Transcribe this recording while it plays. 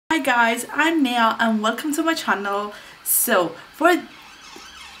guys, I'm Nia and welcome to my channel. Thank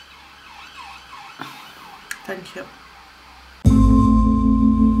you.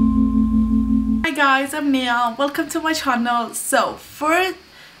 Hi guys, I'm Nia, welcome to my channel. So for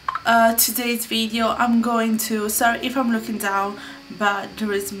today's video I'm going to, sorry if I'm looking down, but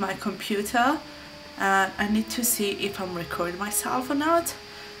there is my computer and I need to see if I'm recording myself or not.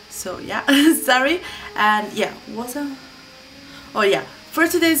 So yeah, sorry. And yeah, for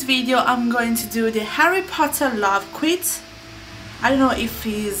today's video I'm going to do the Harry Potter Love Quiz. I don't know if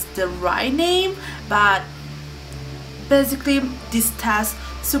it's the right name, but basically this test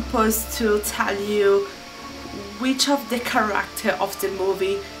supposed to tell you which of the character of the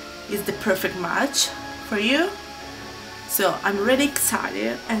movie is the perfect match for you. So I'm really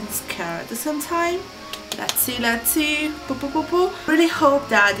excited and scared at the same time. Let's see. Really hope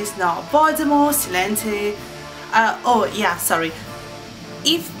that it's not Voldemort, Silente. Oh yeah, sorry.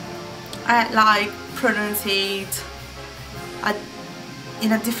 If I like pronounce it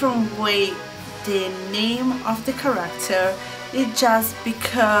in a different way the name of the character, it's just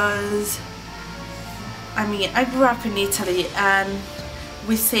because I grew up in Italy and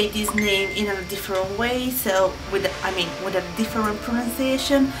we say this name in a different way, so with a different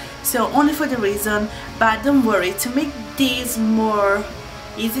pronunciation, so only for the reason. But don't worry, to make this more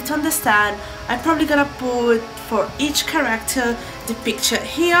easy to understand, I'm probably gonna put for each character the picture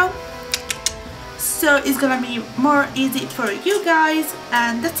here, so it's gonna be more easy for you guys,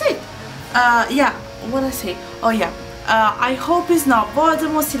 and that's it. Yeah, what I say? Oh yeah, I hope it's not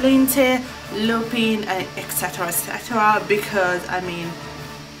Voldemort, Silente, Lupin, etc, because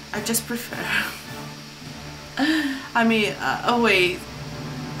I just prefer oh wait,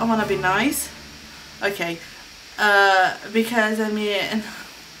 I wanna be nice, okay, because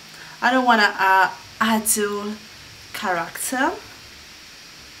I don't wanna add to character.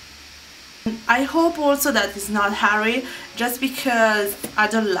 I hope also that it's not Harry, just because I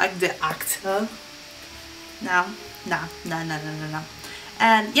don't like the actor. No.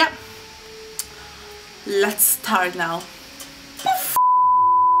 And yeah, let's start now.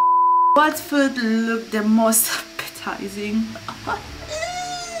 What food looked the most appetizing?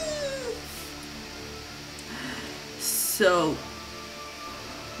 So,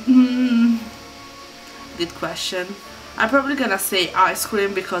 good question. I'm probably gonna say ice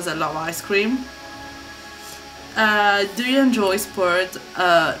cream because I love ice cream. Do you enjoy sport?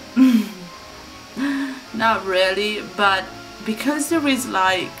 Not really, but because there is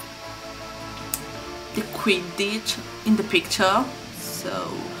like the Quidditch in the picture, so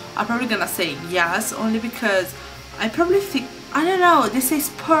I'm probably gonna say yes, only because I probably think, I don't know, they say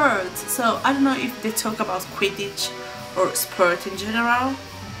sport, so I don't know if they talk about Quidditch or sport in general.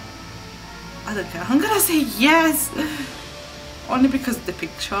 I don't care, I'm gonna say yes, only because of the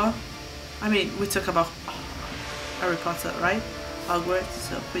picture. We talk about Harry Potter, right? Hogwarts,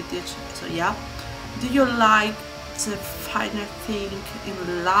 so Quidditch, so yeah. Do you like the finer thing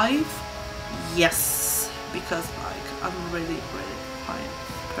in life? Yes, because I'm really fine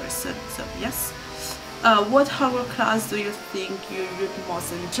person, so yes. What Hogwarts class do you think you would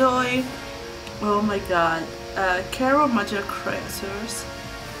most enjoy? Oh my god, care of magic creatures,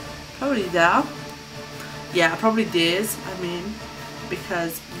 probably that. Yeah, probably this,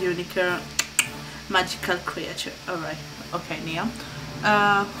 because unicorn, magical creature. Alright, okay, Nia.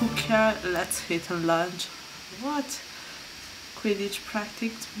 Who care? Let's hit on lunch. What? Quidditch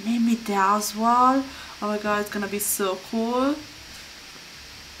practice? Maybe that as well. Oh my god, it's gonna be so cool.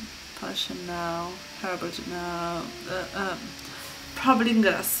 Passion now. Herbert now. Probably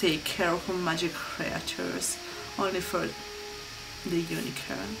gonna say careful magic creatures, only for the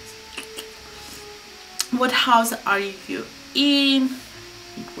unicorns. What house are you in?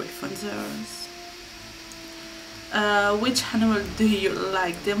 Gryffindors. Which animal do you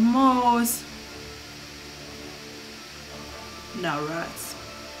like the most? No, rats.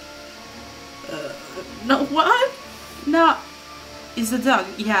 No, what? No, it's the dog.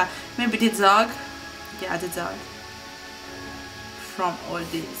 Yeah, maybe the dog. Yeah, the dog. From all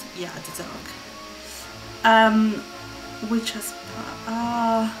these, yeah, the dog. Which is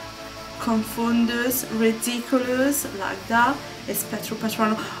confundus, ridiculous, like that. Expectro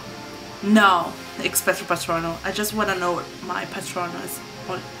Patrono. No, Expectro Patrono. I just want to know my Patronus,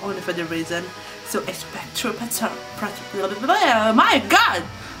 only for the reason. So Expectro Patrono. My god,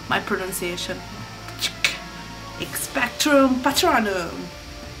 my pronunciation. Expectrum Patronum.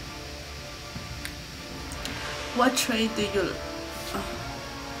 What trait do you?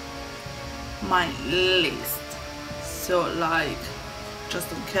 My least. So like, just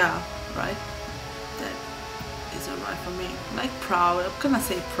don't care, right? Then is alright for me. Like proud, I'm gonna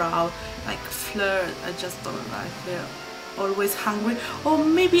say proud. Like flirt, I just don't like it. Always hungry, or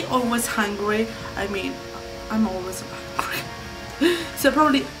maybe always hungry. I mean, I'm always hungry. So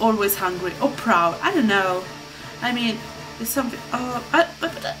probably always hungry or proud. I don't know. I mean, it's something.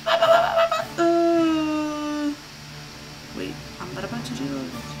 Wait, I'm not about to do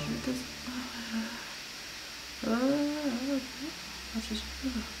this.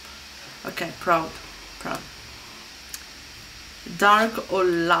 Okay, proud. Dark or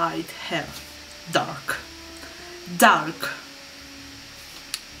light hair? Dark.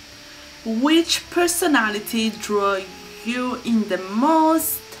 Which personality drew you in the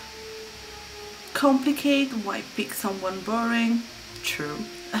most? Complicate? Why pick someone boring? True.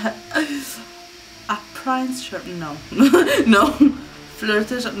 A prince? Sure. No. No.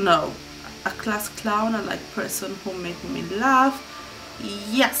 Flirtish? No. A class clown? I like person who make me laugh?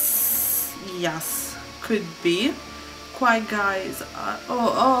 Yes. Could be. Quiet guys.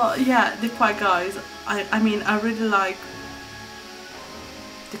 Yeah, the quiet guys. I mean, I really like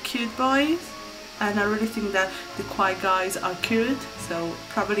the cute boys, and I really think that the quiet guys are cute, so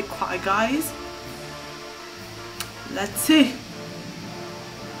probably quiet guys. Let's see.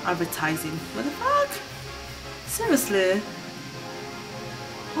 Advertising. What the fuck? Seriously?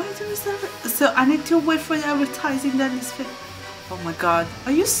 Why do you say? So I need to wait for the advertising that is fit. Oh my god.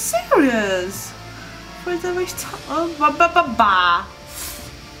 Are you serious? For the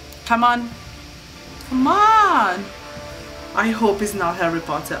Come on. I hope it's not Harry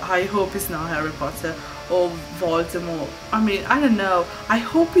Potter. Or Voldemort. I mean, I don't know. I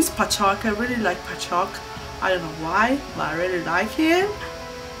hope it's Pachok. I really like Pachok. I don't know why, but I really like him.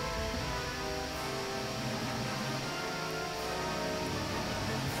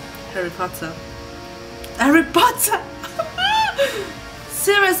 Harry Potter.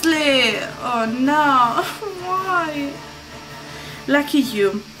 Seriously? Oh no. Why? Lucky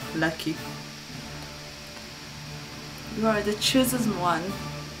you. Lucky. You are the chosen one.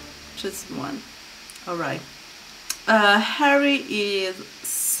 Alright. Harry is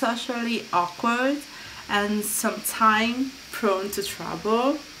socially awkward and sometimes prone to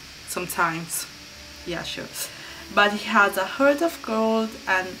trouble. Sometimes. Yeah, sure. But he has a heart of gold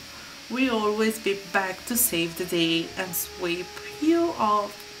and will always be back to save the day and sweep you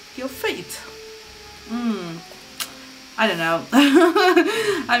off your feet. I don't know.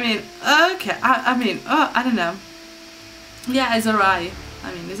 I mean, okay. I don't know. Yeah, it's alright.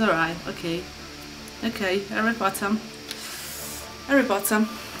 I mean, it's alright. Okay. Harry Potter.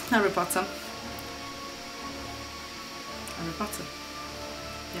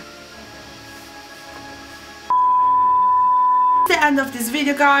 Yeah. The end of this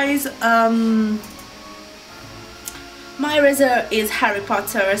video, guys. My razor is Harry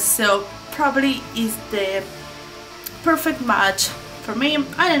Potter, so probably is the perfect match for me.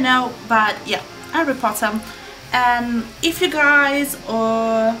 I don't know, but yeah, Harry Potter. And if you guys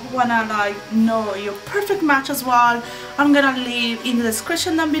wanna like know your perfect match as well, I'm gonna leave in the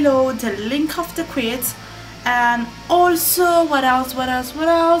description down below the link of the quiz. And also, what else?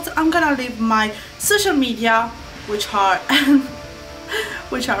 I'm gonna leave my social media, which are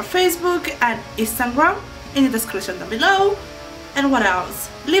Facebook and Instagram, in the description down below. And what else?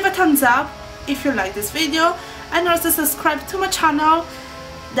 Leave a thumbs up if you like this video, and also subscribe to my channel,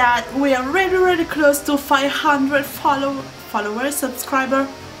 that we are really close to 500 subscriber.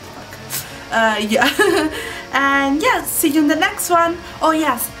 Yeah. And yeah, see you in the next one. Oh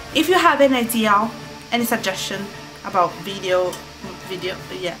yes, if you have an idea, any suggestion about video,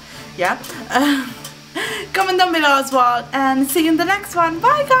 yeah, comment down below as well, and see you in the next one.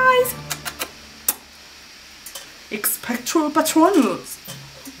 Bye guys. Expecto Patronus.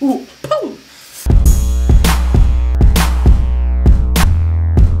 Ooh.